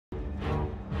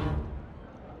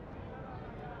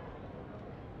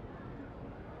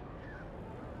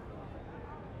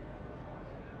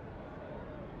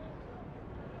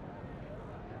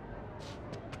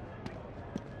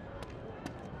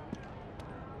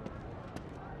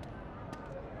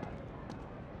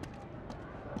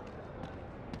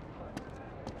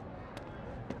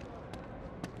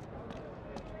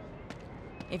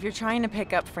If you're trying to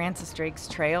pick up Francis Drake's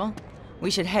trail,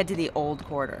 we should head to the old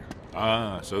quarter.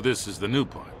 Ah, so this is the new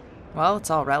part. Well, it's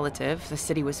all relative. The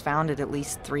city was founded at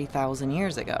least 3,000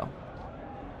 years ago.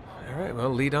 All right, well,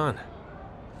 lead on.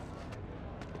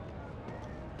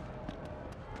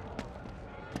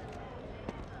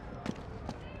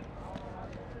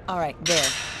 All right,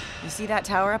 there. You see that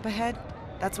tower up ahead?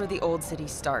 That's where the old city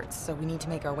starts, so we need to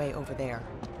make our way over there.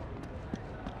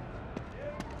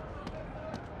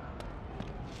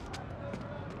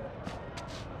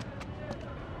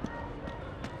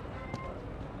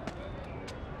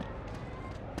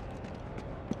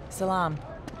 Salam.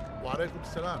 وعليكم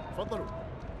السلام. تفضلوا.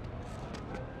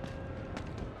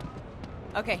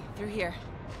 Okay, through here.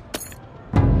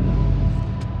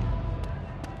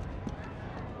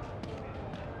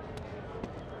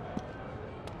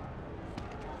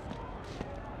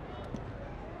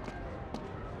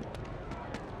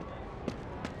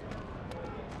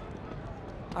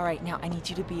 All right, now I need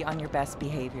you to be on your best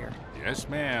behavior. Yes,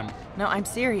 ma'am. No, I'm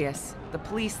serious. The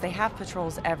police, they have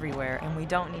patrols everywhere, and we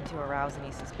don't need to arouse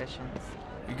any suspicions.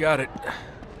 You got it.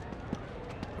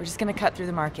 We're just gonna cut through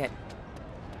the market.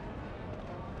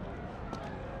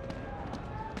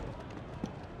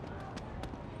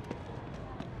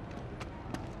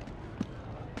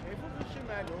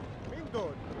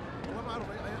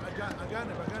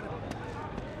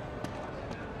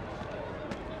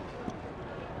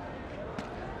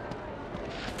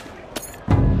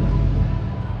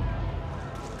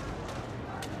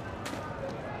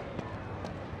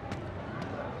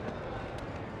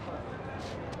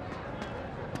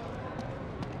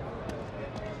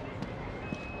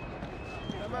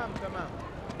 تمام.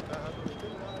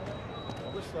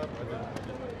 وش صار بعدين؟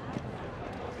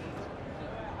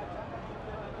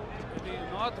 بدي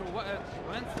ناطر وقت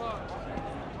وين صار؟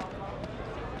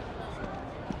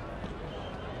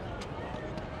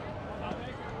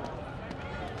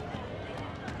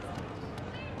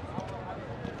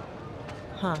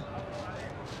 Huh.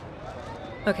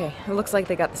 Okay, it looks like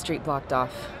they got the street blocked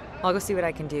off. I'll go see what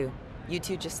I can do. You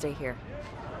two just stay here.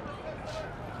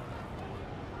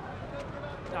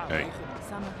 Hey,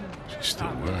 she's still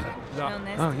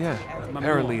learning. Oh, yeah.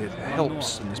 Apparently it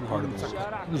helps in this part of the world.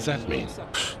 What does that mean?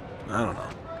 I don't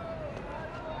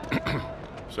know.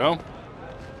 So?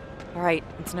 All right,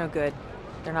 it's no good.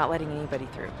 They're not letting anybody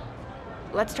through.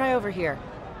 Let's try over here.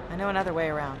 I know another way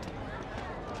around.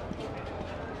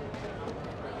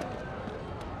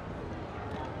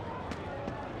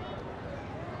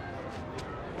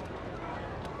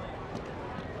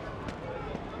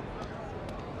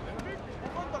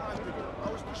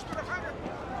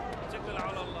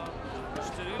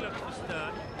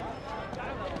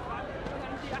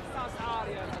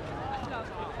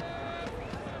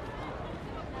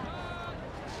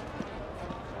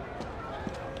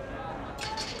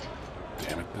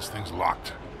 Damn it, this thing's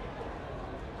locked.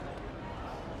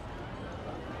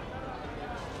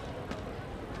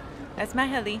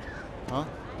 اسمح لي. ها؟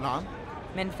 نعم.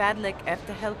 من فضلك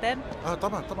افتح الباب.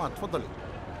 طبعا تفضلي.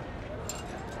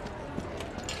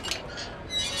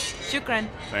 شكرا.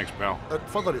 Thanks, pal.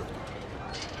 تفضلي.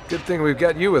 Good thing we've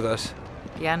got you with us.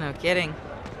 Yeah, no kidding.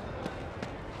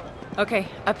 Okay,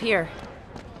 up here.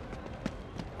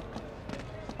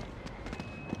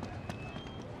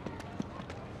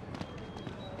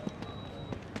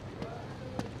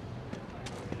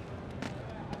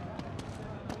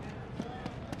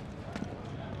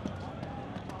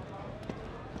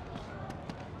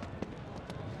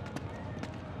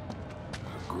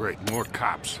 Great, more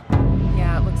cops.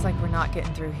 Yeah, it looks like we're not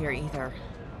getting through here either.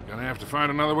 Gonna have to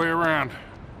find another way around.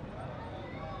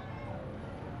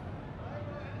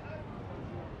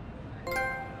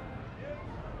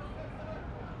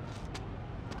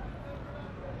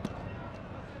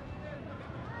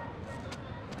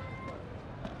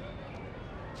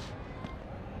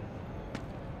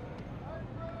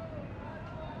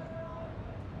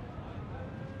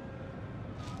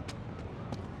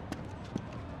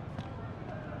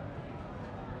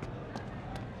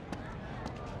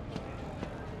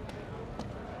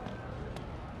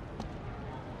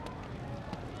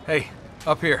 Hey,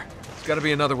 up here. There's gotta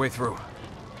be another way through.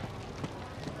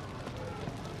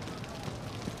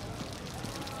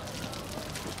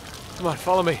 Come on,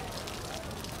 follow me.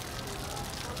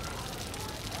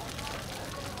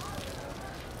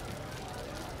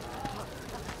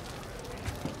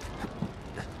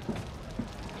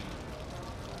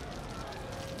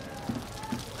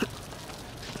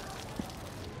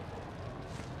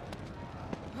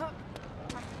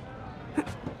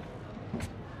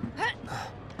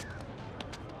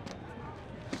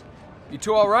 You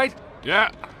two all right?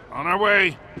 Yeah, on our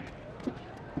way.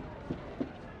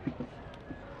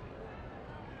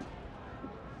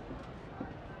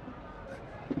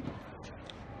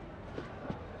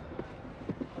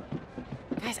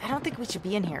 Guys, I don't think we should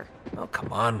be in here. Oh,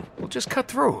 come on. We'll just cut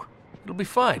through. It'll be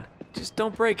fine. Just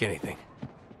don't break anything.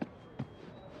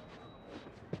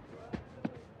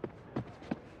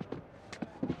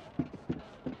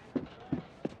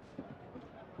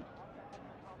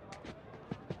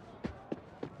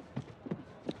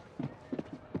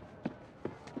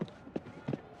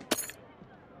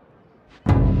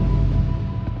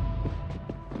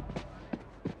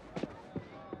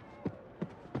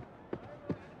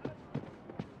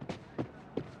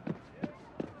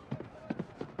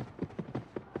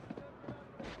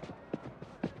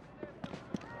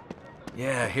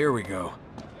 Yeah, here we go.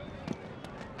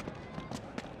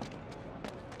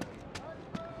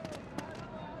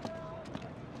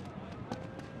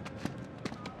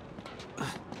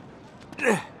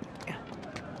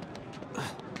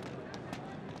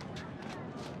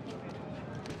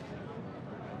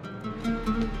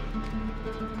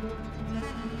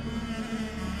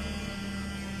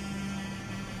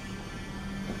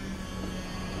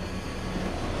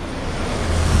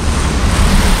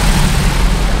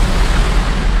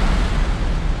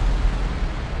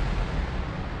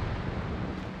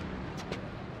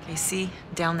 Okay, see?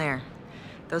 Down there.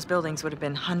 Those buildings would have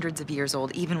been hundreds of years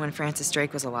old, even when Francis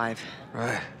Drake was alive.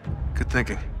 Right. Good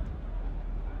thinking.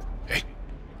 Hey,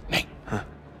 Nate. Huh?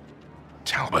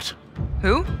 Talbot.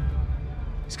 Who?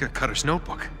 He's got Cutter's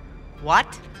notebook.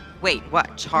 What? Wait,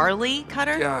 what? Charlie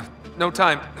Cutter? Yeah, no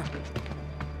time.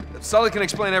 Sully can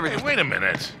explain everything. Hey, wait a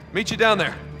minute. Meet you down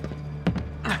there.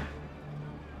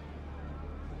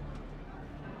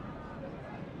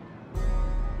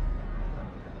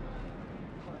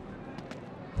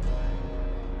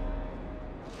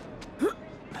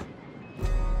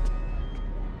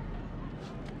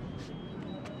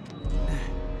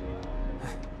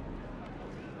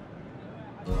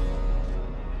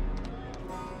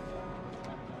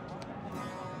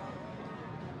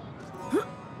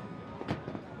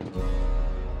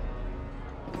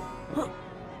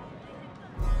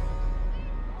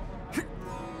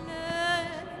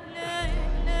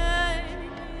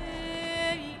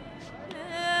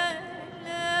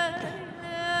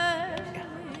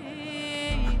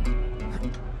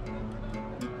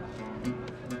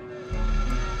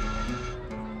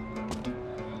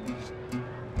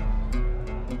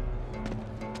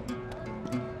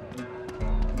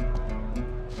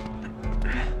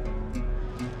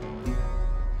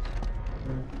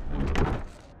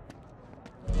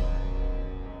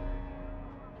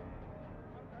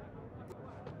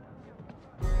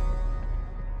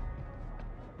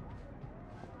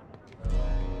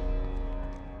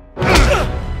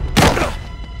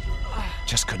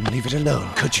 Just couldn't leave it alone,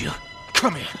 could you?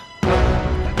 Come here.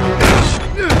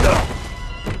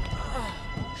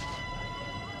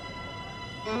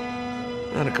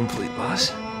 Not a complete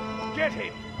loss. Get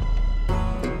him.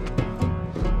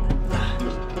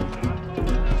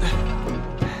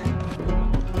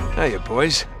 Hiya,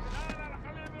 boys.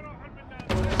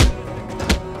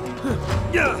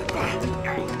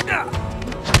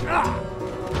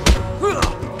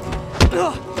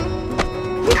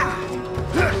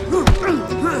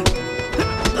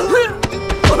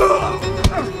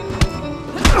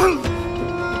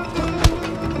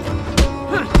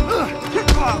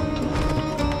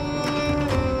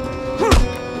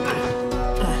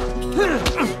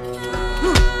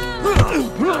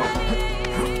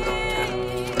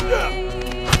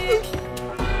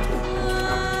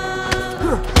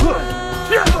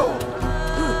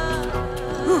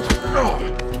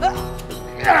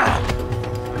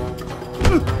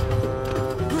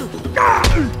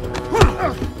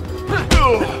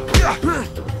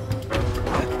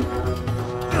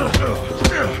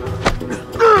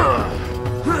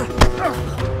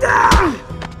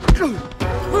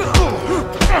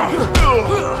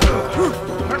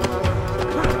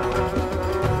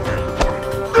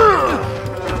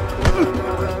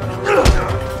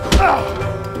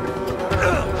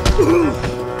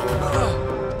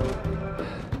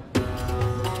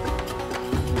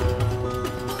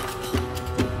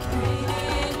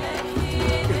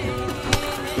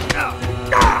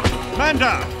 Man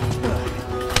down!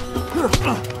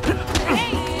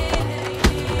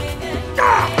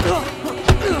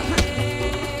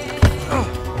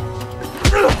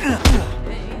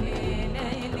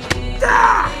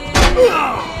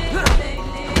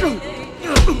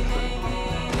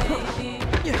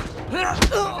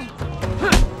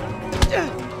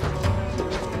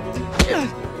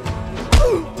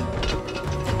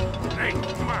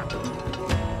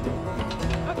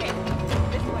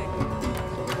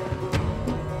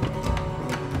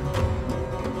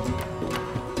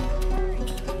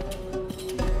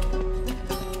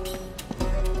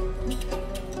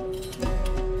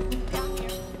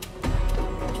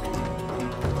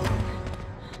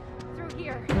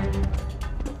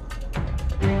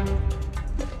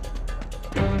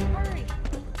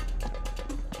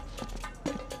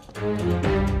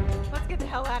 Let's get the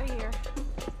hell out of here.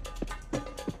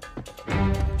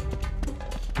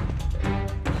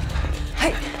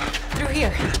 Hey, through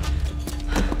here.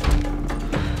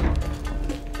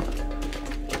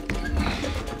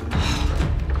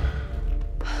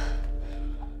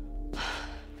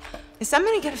 Is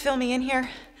somebody gonna fill me in here?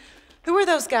 Who are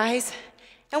those guys?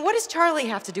 And what does Charlie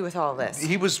have to do with all this?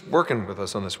 He was working with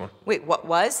us on this one. Wait, what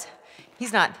was?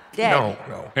 He's not dead.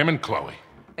 No. Him and Chloe.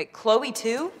 Wait, Chloe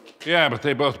too? Yeah, but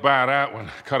they both bowed out when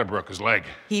Cutter broke his leg.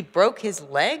 He broke his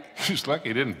leg? Just lucky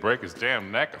he didn't break his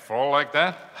damn neck or fall like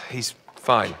that. He's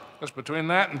fine. Just between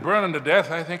that and burning to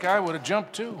death, I think I would have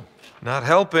jumped too. Not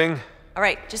helping. All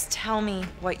right, just tell me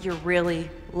what you're really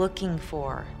looking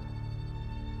for.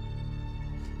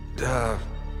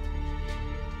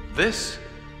 This?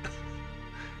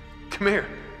 Come here.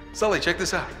 Sully, check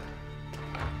this out.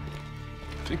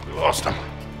 I think we lost him.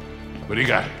 What do you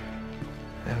got?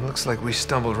 It looks like we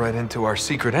stumbled right into our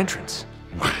secret entrance.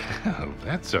 Well,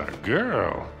 that's our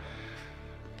girl.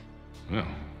 Well,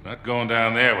 not going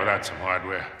down there without some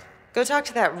hardware. Go talk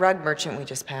to that rug merchant we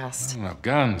just passed. Oh,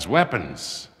 guns,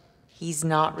 weapons. He's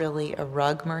not really a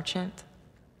rug merchant.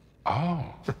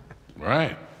 Oh,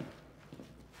 right.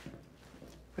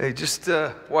 Hey, just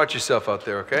watch yourself out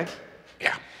there, okay?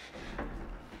 Yeah.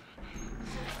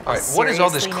 All right, what is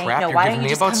all this Seriously, crap Nate? No, you're why giving don't me you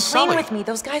just about come Sully? clean with me?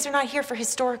 Those guys are not here for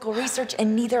historical research,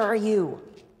 and neither are you.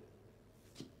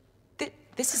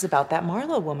 This is about that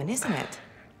Marlowe woman, isn't it?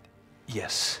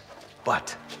 Yes,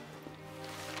 but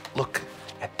look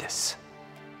at this.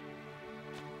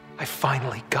 I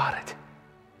finally got it.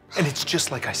 And it's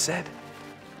just like I said.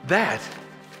 That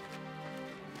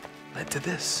led to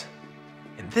this.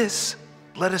 And this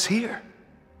led us here.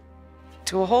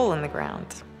 To a hole in the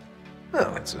ground.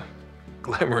 Oh, it's a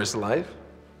glamorous life.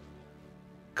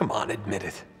 Come on, admit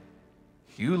it.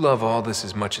 You love all this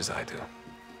as much as I do.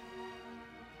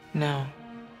 No.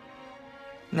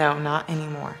 No, not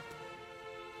anymore.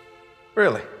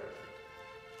 Really?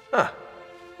 Huh.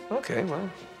 Okay, well,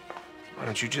 why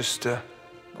don't you just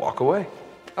walk away?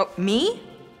 Oh, me?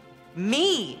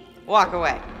 Me walk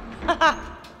away.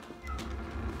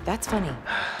 That's funny.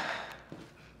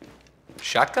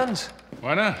 Shotguns?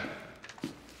 Why not?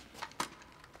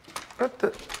 What the?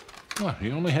 What,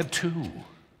 you only had 2.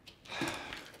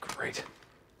 Great.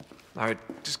 All right,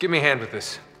 just give me a hand with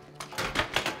this.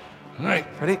 All right.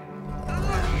 Ready?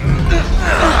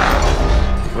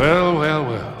 Well.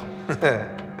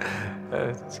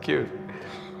 It's cute.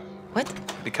 What?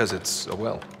 Because it's a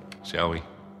well. Shall we?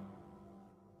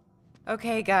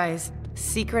 Okay, guys.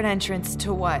 Secret entrance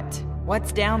to what?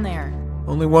 What's down there?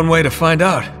 Only one way to find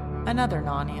out. Another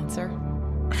non-answer.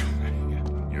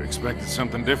 You expected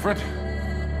something different?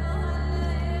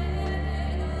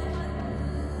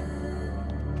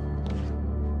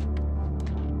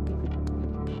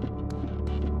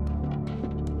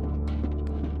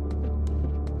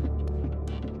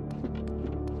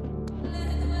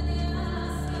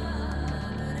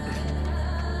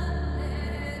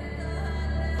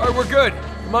 All right, we're good.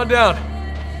 Come on down.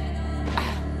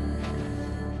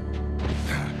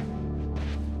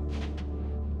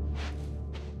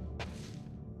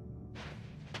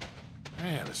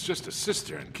 Man, it's just a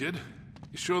cistern, kid.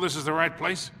 You sure this is the right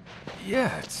place?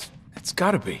 Yeah, it's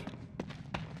gotta be.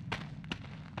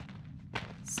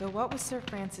 So what was Sir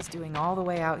Francis doing all the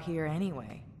way out here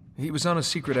anyway? He was on a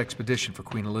secret expedition for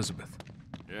Queen Elizabeth.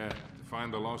 Yeah, to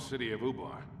find the lost city of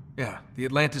Ubar. Yeah, the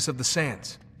Atlantis of the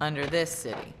Sands. Under this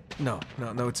city. No,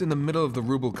 it's in the middle of the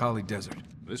Rubel Kali Desert.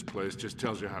 This place just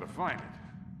tells you how to find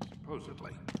it.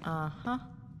 Supposedly. Uh-huh.